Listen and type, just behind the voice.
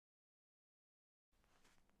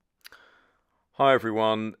Hi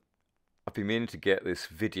everyone, I've been meaning to get this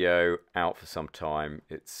video out for some time.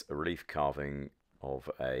 It's a relief carving of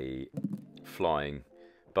a flying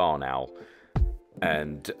barn owl,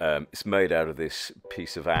 and it's made out of this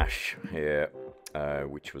piece of ash here,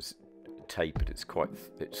 which was tapered. It's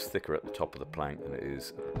thicker at the top of the plank than it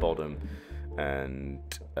is at the bottom, and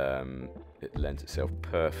it lends itself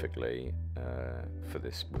perfectly for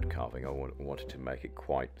this wood carving. I wanted to make it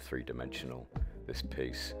quite three-dimensional, this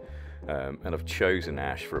piece. And I've chosen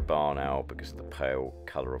ash for a barn owl because of the pale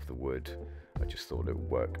colour of the wood. I just thought it would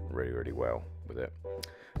work really well with it.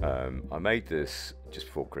 I made this just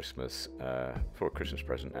before Christmas, for a Christmas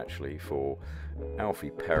present actually, for Alfie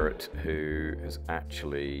Parrott, who has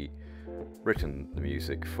actually written the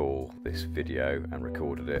music for this video and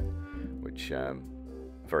recorded it, which I'm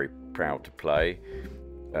very proud to play.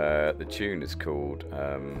 The tune is called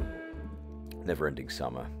Never Ending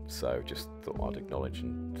Summer, so just thought I'd acknowledge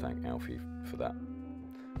and thank Alfie for that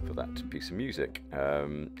piece of music.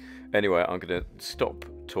 Anyway, I'm going to stop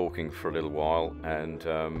talking for a little while and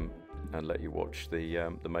let you watch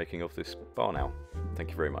the making of this barn owl.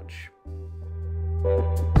 Thank you very much.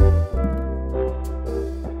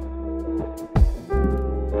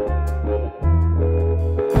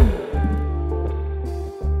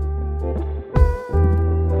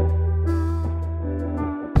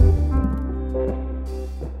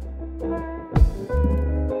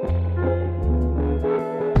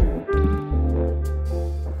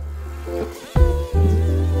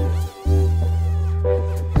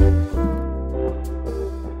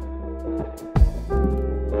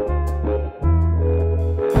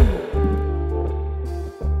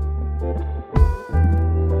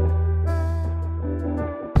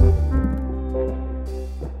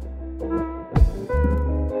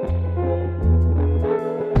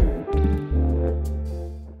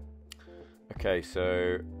 Okay,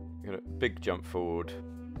 so big jump forward.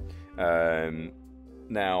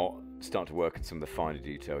 Now start to work on some of the finer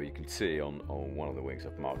detail. You can see on one of the wings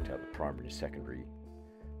I've marked out the primary and secondary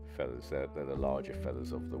feathers. They're the larger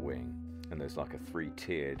feathers of the wing, and there's like a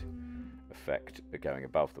three-tiered effect going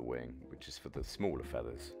above the wing, which is for the smaller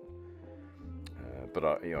feathers. But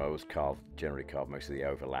I always generally carve most of the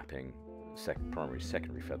overlapping primary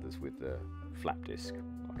secondary feathers with the flap disc,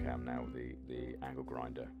 like I am now with the angle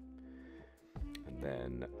grinder. And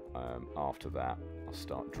then after that I'll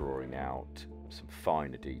start drawing out some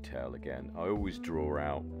finer detail again. I always draw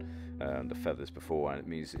out the feathers before,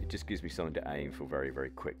 and it just gives me something to aim for very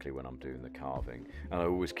quickly when I'm doing the carving. And I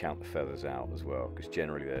always count the feathers out as well, because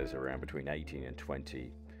generally there's around between 18 and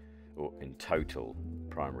 20 or in total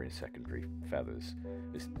primary and secondary feathers.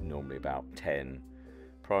 It's normally about 10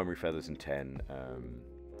 primary feathers and 10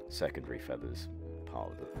 secondary feathers,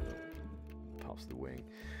 parts of the wing.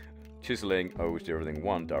 Chiseling, I always do everything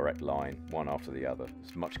one direct line, one after the other.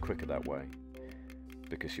 It's much quicker that way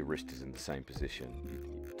because your wrist is in the same position.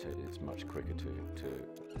 It's much quicker to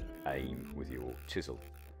aim with your chisel.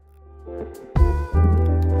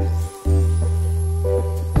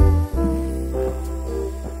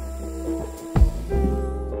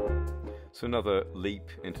 So another leap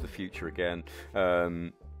into the future again.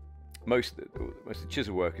 Most of the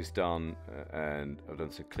chisel work is done, and I've done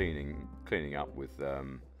some cleaning up with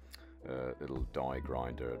little die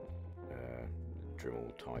grinder,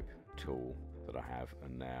 Dremel type tool that I have,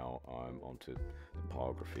 and now I'm onto the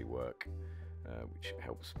pyrography work, which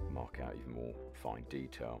helps mark out even more fine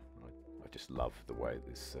detail. I just love the way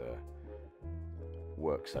this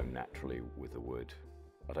works so naturally with the wood.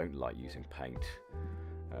 I don't like using paint.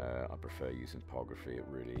 I prefer using pyrography. It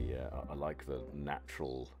really, I like the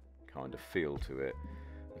natural kind of feel to it.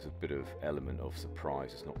 There's a bit of element of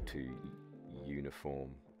surprise. It's not too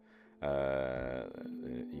uniform.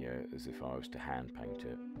 As if I was to hand paint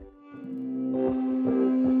it.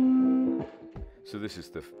 So this is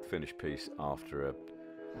the finished piece after a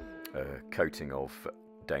coating of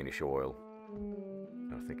Danish oil.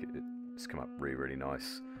 I think it's come up really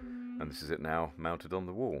nice, and this is it now mounted on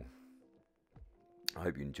the wall. I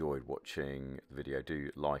hope you enjoyed watching the video. Do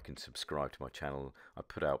like and subscribe to my channel. I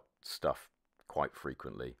put out stuff quite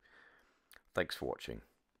frequently. Thanks for watching.